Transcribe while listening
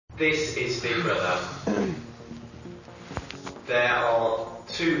This is Big Brother. There are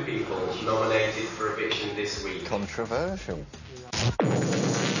 2 people nominated for eviction this week. Controversial.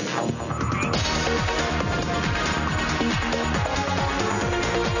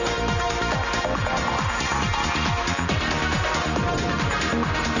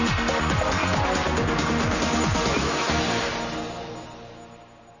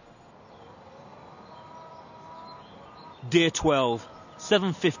 Day 12,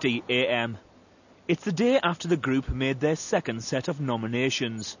 7:50 a.m. It's the day after the group made their second set of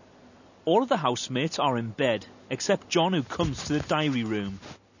nominations. All of the housemates are in bed, except John, who comes to the diary room.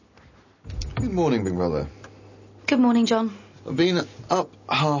 Good morning, Big Brother. Good morning, John. I've been up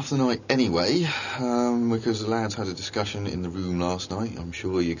half the night anyway, because the lads had a discussion in the room last night. I'm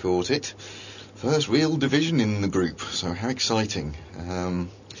sure you caught it. First real division in the group, so how exciting. I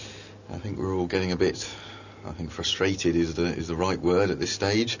think we're all getting a bit... I think frustrated is the right word at this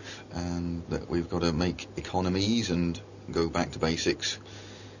stage, and that we've got to make economies and go back to basics.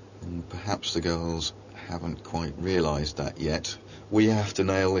 And perhaps the girls haven't quite realised that yet. We have to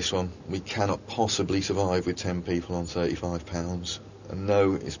nail this one. We cannot possibly survive with 10 people on £35. And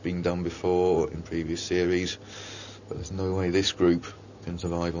no, it's been done before in previous series, but there's no way this group can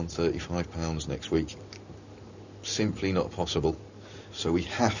survive on £35 next week. Simply not possible. So we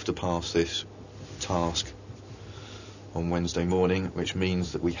have to pass this task on Wednesday morning, which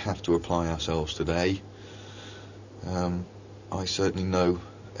means that we have to apply ourselves today. I certainly know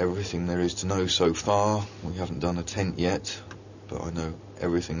everything there is to know so far. We haven't done a tent yet, but I know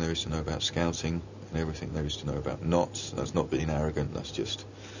everything there is to know about scouting and everything there is to know about knots. That's not being arrogant, that's just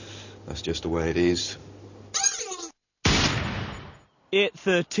the way it is.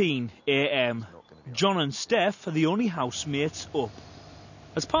 8:13 a.m. John and Steph are the only housemates up.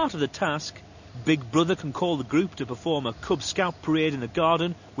 As part of the task, Big Brother can call the group to perform a Cub Scout parade in the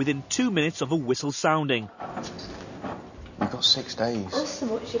garden within 2 minutes of a whistle sounding. We've got 6 days. That's so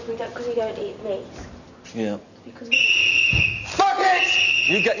much if we don't, because we don't eat meat. Yeah. Because Fuck it!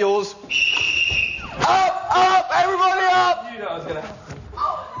 You get yours. Up! Everybody up! You know I was going to happen.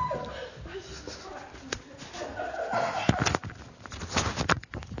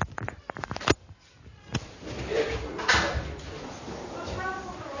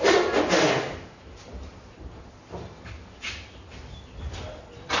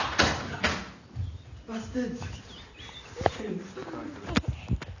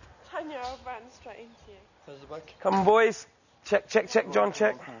 Tanya, I ran straight into you. Come on, boys. Check, John,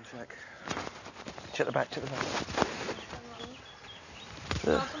 check. Check. Check the back. From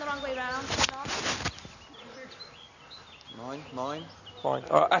the wrong way round. Mine. Fine.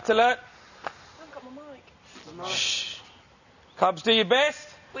 All right, at alert. I haven't got my mic. Shh. Cubs, do your best.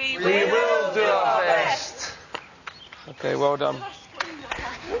 We will do our best. Okay, well done.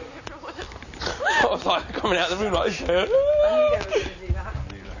 I was like coming out of the room like this. You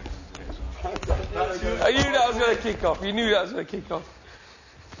knew that was going to kick off. You knew that was going to kick off.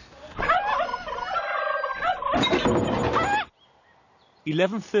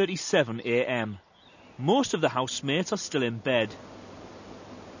 (11:37 a.m. Most of the housemates are still in bed.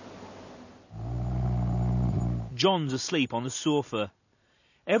 John's asleep on the sofa.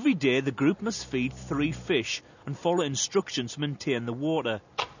 Every day the group must feed 3 fish and follow instructions to maintain the water.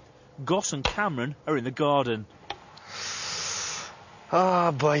 Goss and Cameron are in the garden.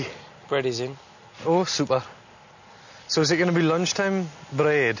 Ah, boy. Bread is in. Oh, super. So is it going to be lunchtime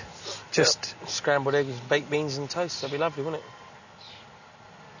bread? Just... Yep. Scrambled eggs, baked beans and toast. That'd be lovely, wouldn't it?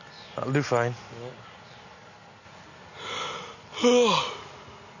 That'll do fine. Yeah.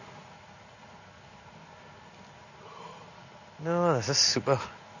 No, this is super.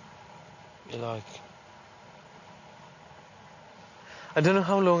 You like? I don't know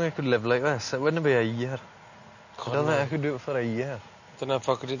how long I could live like this. It wouldn't be a year. I don't think I could do it for a year. Don't know if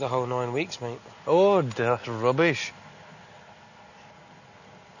I could do the whole 9 weeks, mate. Oh, that's rubbish.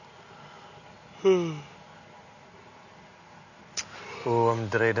 Oh, I'm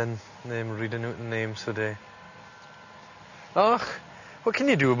dreading them reading out the names today. Ugh, what can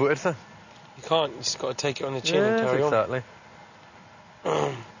you do about it then? You can't, you just got to take it on the chin and carry exactly.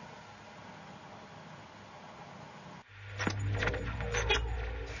 on.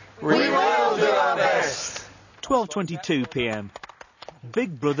 We will do our best. 12:22 p.m.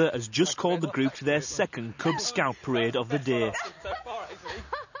 Big Brother has just called the group to their second Cub Scout parade of the day.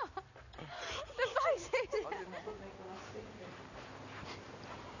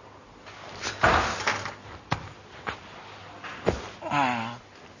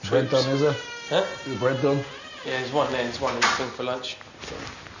 Bread done, is it? Huh? Is the bread done? Yeah, there's one there, there's one in the thing for lunch.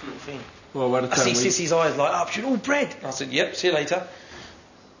 Well, where the I see Sissy's eyes light up. She said, "Oh, bread." I said, "Yep, see you later."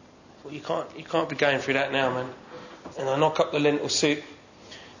 But you can't be going through that now, man. And I knock up the lentil soup,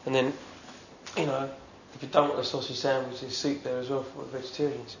 and then, you know, if you don't want the sausage sandwich, there's soup there as well for the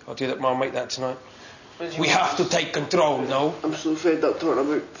vegetarians. I'll do that. I'll make that tonight. We have to take control, no? I'm so fed up talking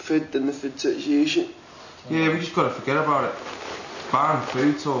about food and the food situation. Yeah, we just got to forget about it. Ban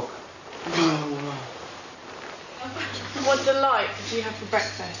food talk. What delight did you have for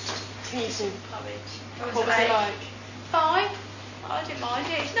breakfast? Tea soup. Porridge. What was it like? Fine. I didn't mind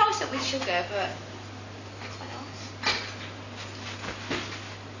it. It's nicer with sugar, but it's quite nice.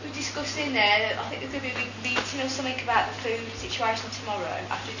 We discussed in there that I think there's going to be a big meeting or something about the food situation tomorrow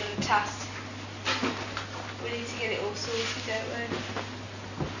after we've done the task. We need to get it all sorted, don't we?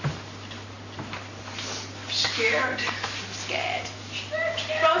 Scared. I'm scared.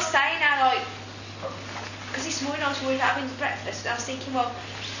 But I was saying now, like, because this morning I was worried about having breakfast, and I was thinking, well,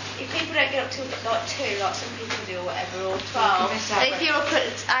 if people don't get up till like 2, like some people do or whatever, or 12, and if you're up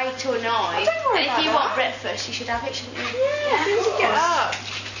at 8 or 9, and if you want breakfast, you should have it, shouldn't you? Yeah, you need to get up.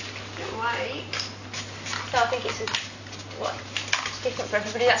 Get awake. So I think it's different for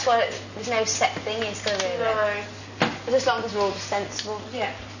everybody. That's why there's no set thing, is there, really? No. But as long as we're all just sensible.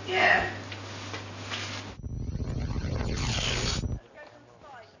 Yeah. Yeah.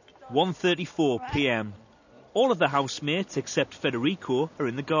 1:34 p.m. All of the housemates except Federico are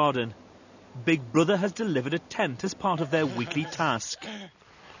in the garden. Big Brother has delivered a tent as part of their weekly task.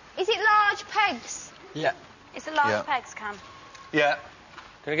 Is it large pegs? Yeah. It's a large pegs, Cam. Yeah.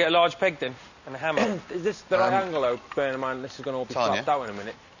 Can I get a large peg then? And a hammer? Is this the right angle, though? Bearing in mind this is going to all be flapped out in a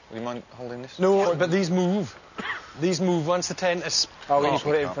minute. Would you mind holding this? No, but these move. These move once the tent is... Oh, we need to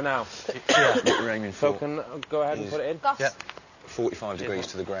put it in for now. Yeah. What we're aiming for. So can go ahead and put it in? Goss. Yeah. 45 degrees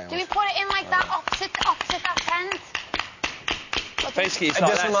to the ground. Do we put it in like that, opposite that tent? Basically, it's it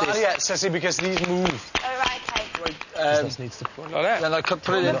like doesn't that, matter yet, Sissy, because these move. Oh, right, okay. This needs to put like that. Then I could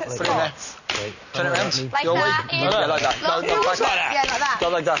put it in. Put it in there. Turn it around. Like Your way. that. Yeah, like that. No, Look, like that. Yeah, like that. Go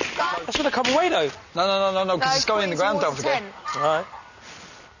like that. That's going to come away, though. No, because it's going in the ground, don't forget. All right.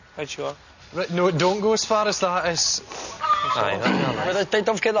 Right, sure. Right, no, don't go as far as that. They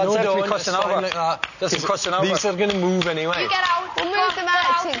don't forget that. No, don't. Crossing It's over. fine like that. That's crossing over. These are going to move anyway. You get out. We'll move them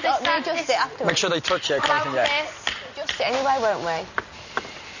out. We'll adjust it afterwards. Make sure they touch it. About this. Adjust it anyway, won't we?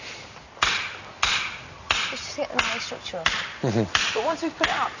 Just to get the nice structure up. But once we've put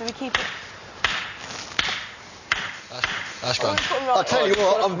it up, do we keep it? That's gone. I'll tell you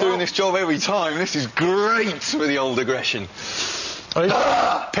what, I'm doing this job every time. This is great with the old aggression. Right.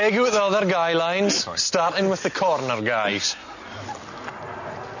 Peg out the other guy lines, starting with the corner guys.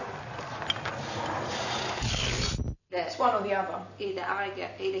 It's one or the other.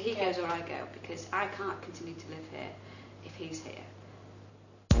 Either he goes or I go, because I can't continue to live here if he's here.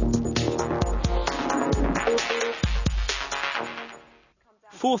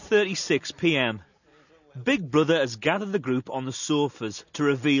 4:36 p.m. Big Brother has gathered the group on the sofas to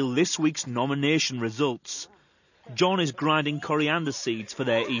reveal this week's nomination results. John is grinding coriander seeds for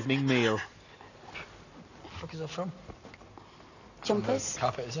their evening meal. What is that from? Jumpers.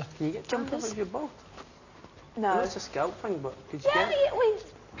 Carpet, is it? Can you get Jumpers? both? No. It's a scalp thing, but could you Yeah, get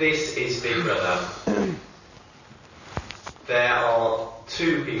This is Big Brother. There are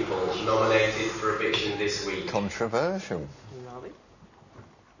 2 people nominated for eviction this week. Controversial.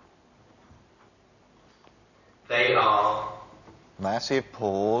 They are... Massive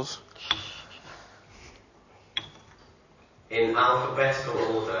pause. in alphabetical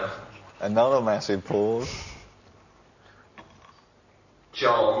order. Another massive pause.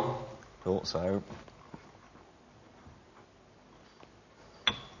 John. Thought so.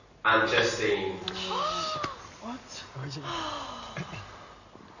 And Justine. What? Where is it?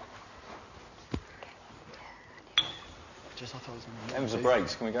 Just I thought it was in the Them's the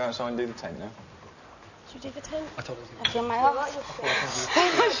breaks. Can we go outside and do the tent now? Should we do the tent? I thought it was in That's in my house.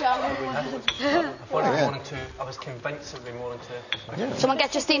 I was convinced that we wanted to... Someone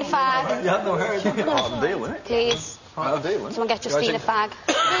get Justine a fag. Yeah, no, I'll deal with it. Please. I'll deal with it. Someone get Justine a fag.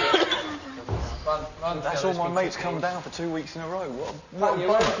 That's all my mates come down for 2 weeks in a row.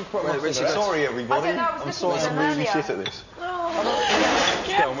 What Richard, sorry everybody. I'm sorry, I'm really shit at this.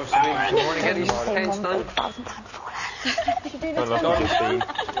 Get on with something. You want to get these tents done?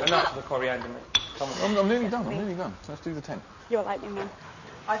 Enough of the coriander, mate. I'm nearly done. Let's do the tent. You're lightning man.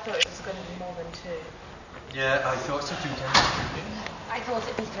 I thought it was going to be more than 2. Yeah, I thought so too. I thought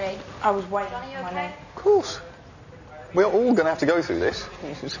it'd be 3. I was waiting for my name. Of course. We're all going to have to go through this.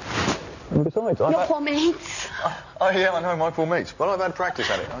 And besides, Your poor mates. Oh yeah, I know, my poor mates. But I've had practice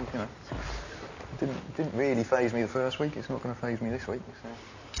at it. It didn't really faze me the first week. It's not going to faze me this week. So.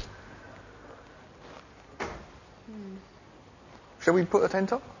 Shall we put a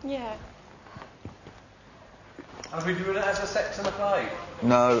tent up? Yeah. Are we doing it as a 6 and a 5?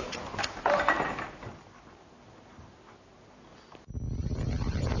 No.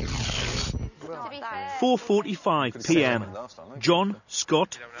 To be fair, 4:45 p.m. John,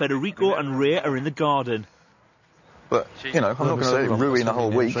 Scott, Federico and Ray are in the garden. But, you know, I'm not going to ruin a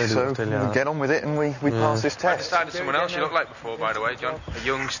whole week, so we get on with it and we pass this I test. decided someone else you look like before, by the way, John. A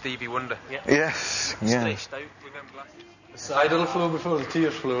young Stevie Wonder. Yes, yeah. Stretched out with them glasses. The cider will flow before the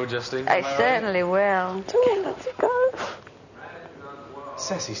tears flow, Justine. I certainly will. Okay, let's go.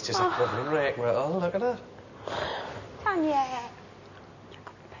 Ceci's just a bubbling wreck. Well, oh, look at her. Tanya.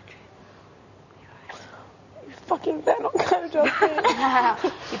 You fucking better not go,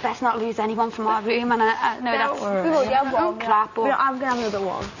 Justin. You best not lose anyone from our room, and I know that's worry. We've already had one. crap, but I'm going to have another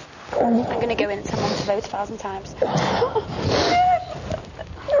one. I'm going to go into mum to vote 1,000 times.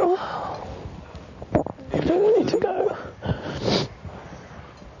 You don't need to go.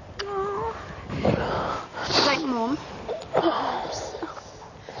 Like mum.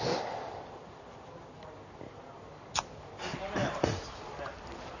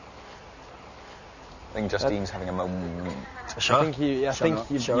 I think Justine's having a moment. I think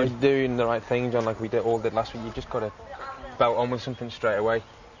you're doing the right thing, John, like we all did last week. You've just got to bout on with something straight away,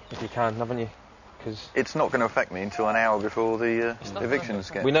 if you can, haven't you? Because it's not going to affect me until an hour before the evictions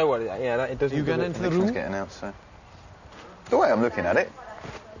get... We know what it doesn't... You get into the room? Get announced, so... The way I'm looking at it,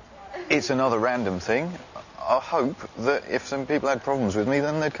 it's another random thing. I hope that if some people had problems with me,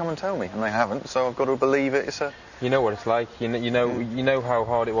 then they'd come and tell me, and they haven't, so I've got to believe it's a... You know what it's like. You know how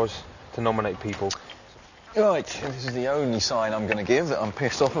hard it was to nominate people. Right, this is the only sign I'm going to give that I'm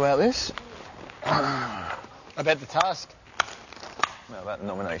pissed off about this. About the task. No, about the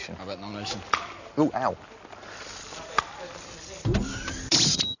nomination. About the nomination. Ooh, ow.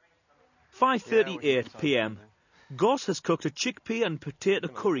 5:38 p.m. Goss has cooked a chickpea and potato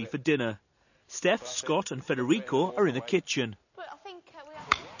curry for dinner. Steph, Scott and Federico are in the kitchen. But I think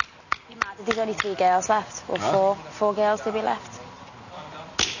you mad? There's only 3 girls left, or 4. 4 girls to be left.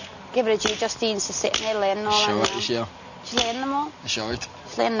 Give it a due. Justine's just sitting there learning all that. Sure. She's learning them all. Sure.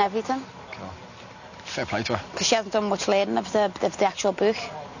 She's learning everything. Cool. Fair play to her. Because she hasn't done much learning of the actual book.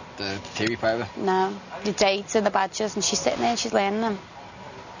 The theory part of it? No. The dates and the badges, and she's sitting there and she's learning them.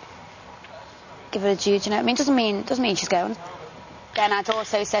 Give it a due, do you know what I mean? Doesn't mean she's going. Then I'd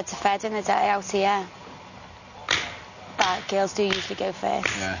also said to Fed in the day out here that girls do usually go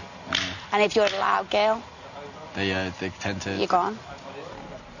first. Yeah. And if you're a loud girl, they tend to... you're gone.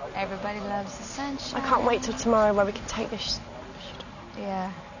 Everybody loves the sunshine. I can't wait till tomorrow where we can take this. Yeah.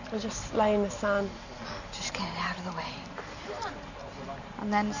 We'll just lay in the sun. Just get it out of the way.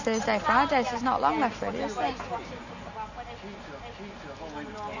 And then it's Thursday, Friday, so there's not long left really, is there?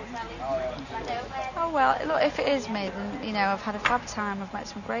 Oh well, look, if it is me, then, you know, I've had a fab time, I've met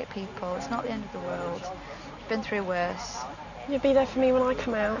some great people, it's not the end of the world. Been through worse. You'll be there for me when I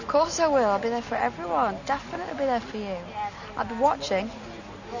come out? Of course I will, I'll be there for everyone. Definitely be there for you. I'll be watching.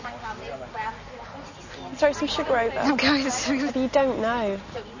 Throw some sugar over. I'm going to... But you don't know.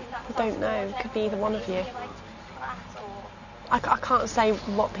 You don't know. It could be either one of you. I can't say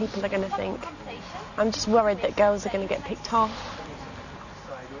what people are going to think. I'm just worried that girls are going to get picked off.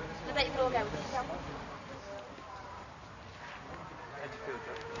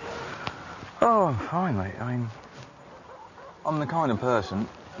 Oh, I'm fine, mate. I mean, I'm the kind of person,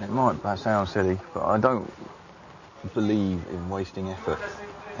 it might sound silly, but I don't believe in wasting effort.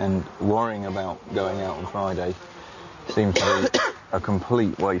 And worrying about going out on Friday seems to be a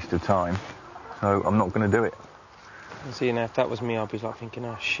complete waste of time. So I'm not going to do it. See, now if that was me, I'd be like thinking,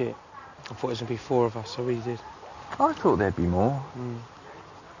 oh shit. I thought it was going to be 4 of us, I really did. I thought there'd be more.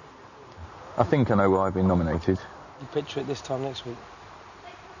 I think I know why I've been nominated. You picture it this time next week.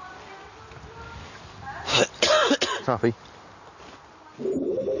 Tuffy.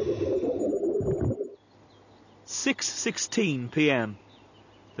 6:16 p.m.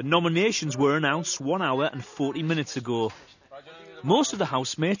 The nominations were announced 1 hour and 40 minutes ago. Most of the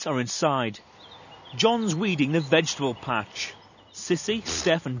housemates are inside. John's weeding the vegetable patch. Sissy,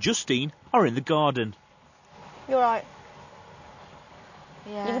 Steph and Justine are in the garden. You're right.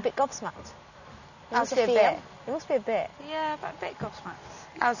 Yeah. You're a bit gobsmacked. How's How's it it feel? feel? It must be a bit. Yeah, but a bit gobsmacked.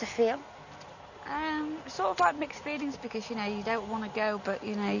 How's it feel? Sort of like mixed feelings because, you know, you don't want to go, but,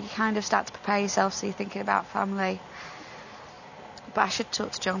 you know, you kind of start to prepare yourself, so you're thinking about family. But I should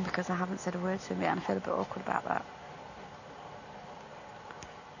talk to John because I haven't said a word to him yet and I feel a bit awkward about that.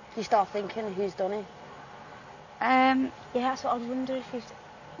 You start thinking who's done it. Yeah, that's what I was wondering if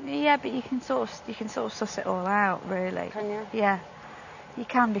Yeah, but you can sort of suss it all out, really. Can you? Yeah, you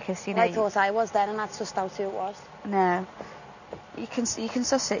can because, you know... I thought I was then and I'd sussed out who it was. No. You can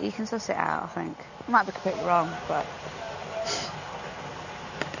suss it. You can suss it out. I think. I might be completely wrong, but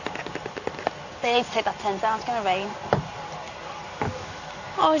They need to take that tent down. It's going to rain.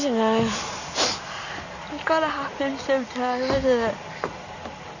 I don't know. It's got to happen sometime, isn't it?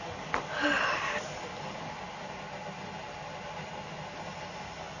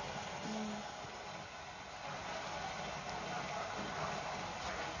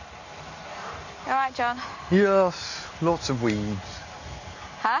 You all right, John? Yes, lots of weeds.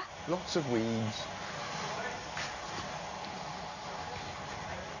 Huh? Lots of weeds.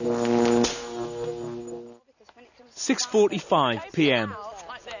 .45 p.m.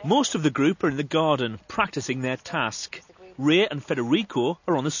 Most of the group are in the garden, practising their task. Ray and Federico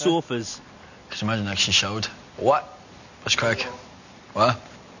are on the sofas. Because imagine actually showed. What? What's crack? What?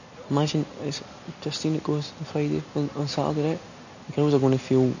 Imagine it's Justine that goes on Friday, on Saturday, right? The girls are going to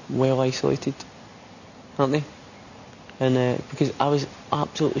feel well isolated, aren't they? And because I was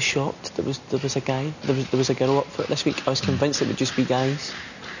absolutely shocked there was a guy, there was a girl up for it this week. I was convinced it would just be guys,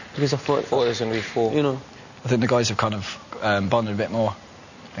 because I thought it was going to be 4. You know. I think the guys have kind of bonded a bit more.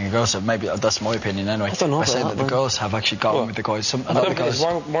 I think the girls have, maybe that's my opinion anyway. I don't know. I say that the girls have actually got on with the guys. I don't think there's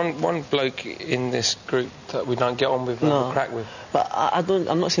one bloke in this group that we don't get on with, or crack with. But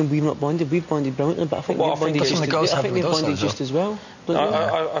I'm not saying we've not bonded. We've bonded brilliantly, but I think we've bonded just as well.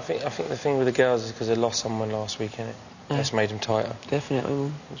 I think the thing with the girls is because they lost someone last week, innit? That's made them tighter. Definitely,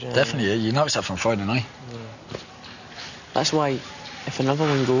 man. Definitely, yeah. You noticed that from Friday night. Yeah. That's why, if another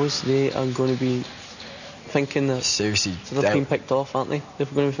one goes, they are going to be thinking that. Seriously, so they've been picked off, aren't they? They're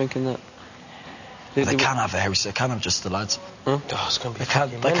going to be thinking that. They can't have the house. They can't have just the lads. Huh? Oh, it's going to be. They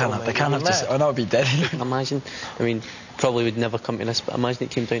can't have just. I know it'd be dead. Imagine. I mean, probably would never come to this, but imagine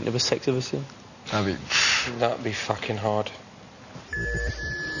it came down to there was 6 of us here. That'd be fucking hard.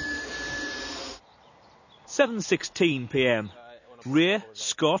 7:16 p.m. Ray,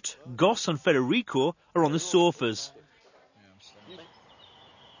 Scott, Goss and Federico are on the sofas.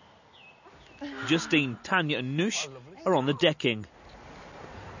 Justine, Tanya and Nush are on the decking.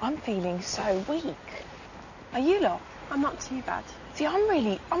 I'm feeling so weak. Are you lot? I'm not too bad. See, I'm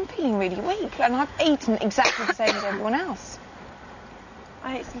feeling really weak, and I've eaten exactly the same as everyone else.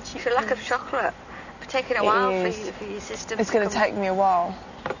 I ate some chicken. It's a lack of chocolate. It's taking a while for your system. It's going to take me a while.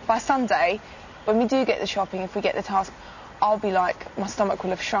 By Sunday, when we do get the shopping, if we get the task, I'll be like, my stomach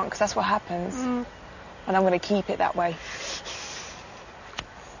will have shrunk, because that's what happens. And I'm going to keep it that way.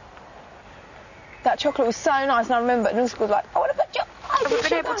 That chocolate was so nice, and I remember Nuska was like, I want to put chocolate. Have we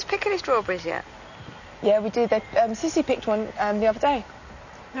been able to pick any strawberries yet? Yeah, we did. Sissy picked one the other day.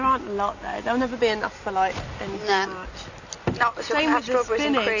 There aren't a lot, though. There'll never be enough for, like, anything much. No, so Same with the strawberries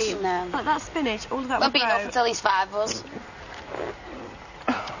spinach. and cream. No. Like that spinach, all of that Won't will be enough until these 5 of us.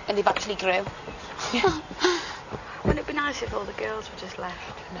 And they've actually grew. Wouldn't it be nice if all the girls were just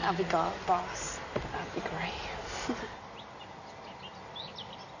left? No. That'd be God, boss. That'd be great.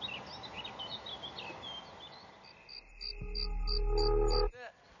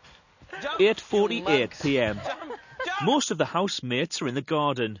 8:48 p.m. Most of the housemates are in the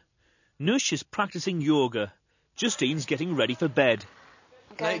garden. Nush is practising yoga. Justine's getting ready for bed.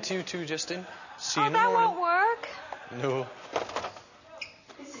 Okay. Night to you too, Justin. See you in the that morning. won't work. No.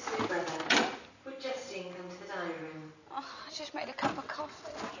 This is your brother. Would Justine come to the dining room? Oh, I just made a cup of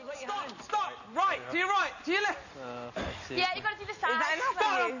coffee. Stop! Right, to your right, to your left. Yeah, you got to do the side. Is that enough?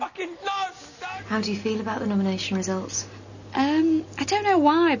 No, fucking no! How do you feel about the nomination results? I don't know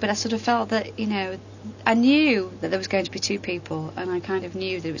why, but I sort of felt that, you know, I knew that there was going to be 2 people, and I kind of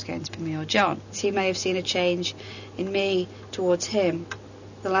knew that it was going to be me or John. So he may have seen a change in me towards him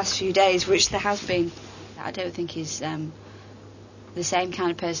the last few days, which there has been. I don't think he's the same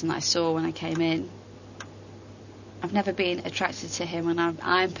kind of person that I saw when I came in. I've never been attracted to him, and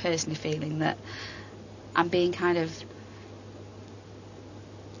I'm personally feeling that I'm being kind of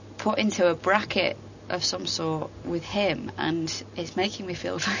put into a bracket of some sort with him, and it's making me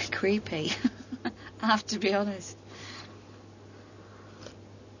feel very creepy. I have to be honest.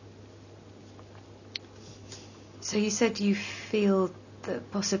 So you said you feel that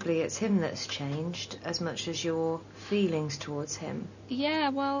possibly it's him that's changed as much as your feelings towards him. Yeah,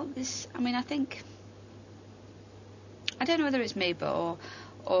 well, I think, I don't know whether it's me, but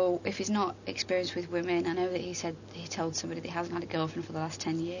or if he's not experienced with women. I know that he told somebody that he hasn't had a girlfriend for the last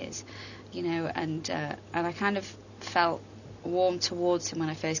 10 years, you know, and I kind of felt warm towards him when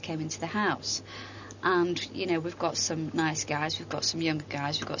I first came into the house. And, you know, we've got some nice guys, we've got some younger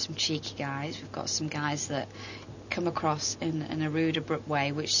guys, we've got some cheeky guys, we've got some guys that come across in a rude, abrupt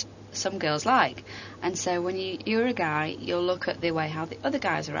way, which some girls like. And so when you're a guy, you'll look at the way how the other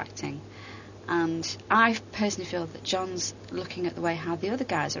guys are acting. And I personally feel that John's looking at the way how the other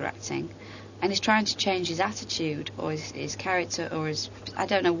guys are acting, and he's trying to change his attitude or his character or his... I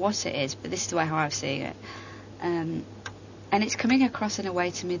don't know what it is, but this is the way how I'm seeing it. And it's coming across in a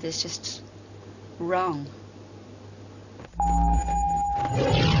way to me that's just wrong.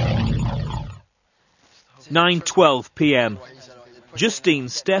 9:12 p.m. Justine,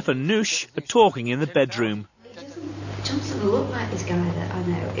 Steph and Noosh are talking in the bedroom. John doesn't look like this guy that I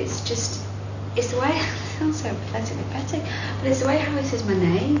know. It's just... It's the way... It sounds so pathetically petty, but it's the way how he says my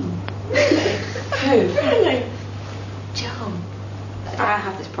name. Really? Who? Really? John. I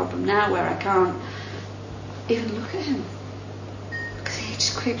have this problem now where I can't even look at him. Because he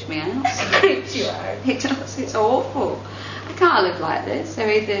just creeps me out. Creeps you out? It does. It's awful. I can't live like this. So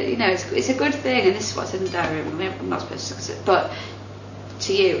either, you know, it's a good thing, and this is what's in the diary room. I'm not supposed to discuss it, but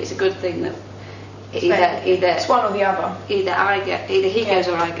to you, it's a good thing that either it's one or the other. Either he goes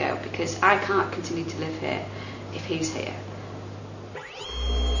or I go, because I can't continue to live here if he's here.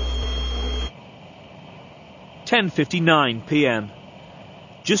 10:59 p.m.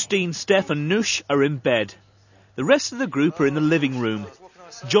 Justine, Steph and Noosh are in bed. The rest of the group are in the living room.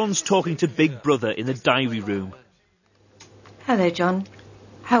 John's talking to Big Brother in the diary room. Hello, John.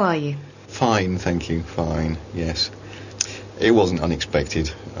 How are you? Fine, thank you. Fine, yes. It wasn't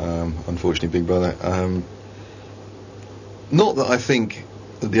unexpected, unfortunately, Big Brother. Not that I think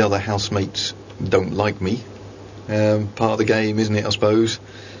that the other housemates don't like me. Part of the game, isn't it, I suppose?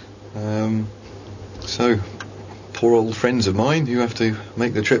 So, poor old friends of mine who have to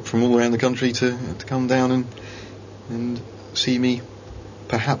make the trip from all around the country to come down and see me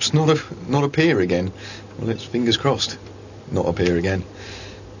perhaps not appear again. Well, it's fingers crossed, not appear again.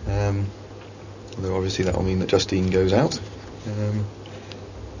 Although obviously that will mean that Justine goes out.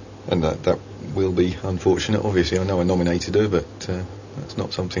 And that will be unfortunate. Obviously, I know I nominated her, but that's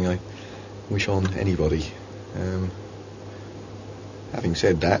not something I wish on anybody. Having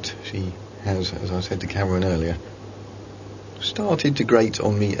said that, she has, as I said to Cameron earlier, started to grate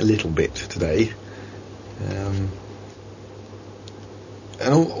on me a little bit today. And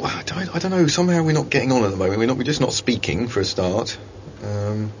I don't know, somehow we're not getting on at the moment. We're just not speaking for a start.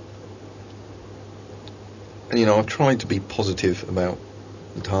 And you know, I've tried to be positive about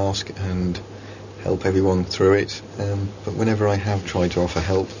the task and help everyone through it. But whenever I have tried to offer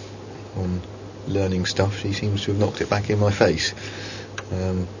help on learning stuff, she seems to have knocked it back in my face.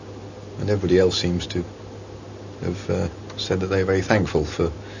 And everybody else seems to have said that they're very thankful for,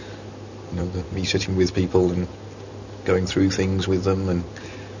 you know, me sitting with people and going through things with them and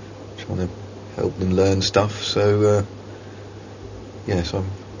trying to help them learn stuff. So yes, I'm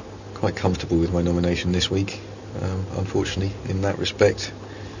quite comfortable with my nomination this week, unfortunately, in that respect.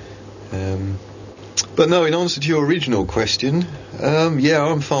 But no, in answer to your original question, yeah,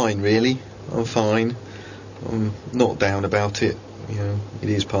 I'm fine, really. I'm fine. I'm not down about it. You know, it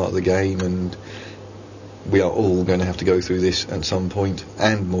is part of the game, and we are all going to have to go through this at some point,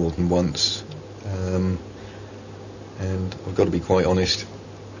 and more than once. And I've got to be quite honest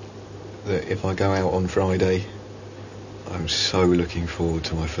that if I go out on Friday, I'm so looking forward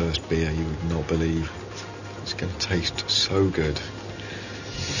to my first beer, you would not believe. It's going to taste so good.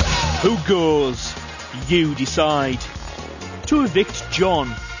 Who goes? You decide. To evict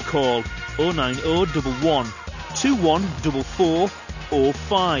John, call 09011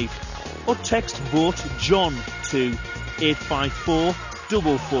 214405 or text vote John to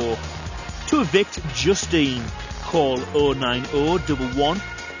 85444. To evict Justine, call 09011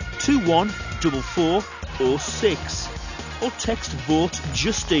 214406 or text vote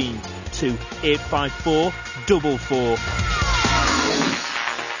Justine to 85444.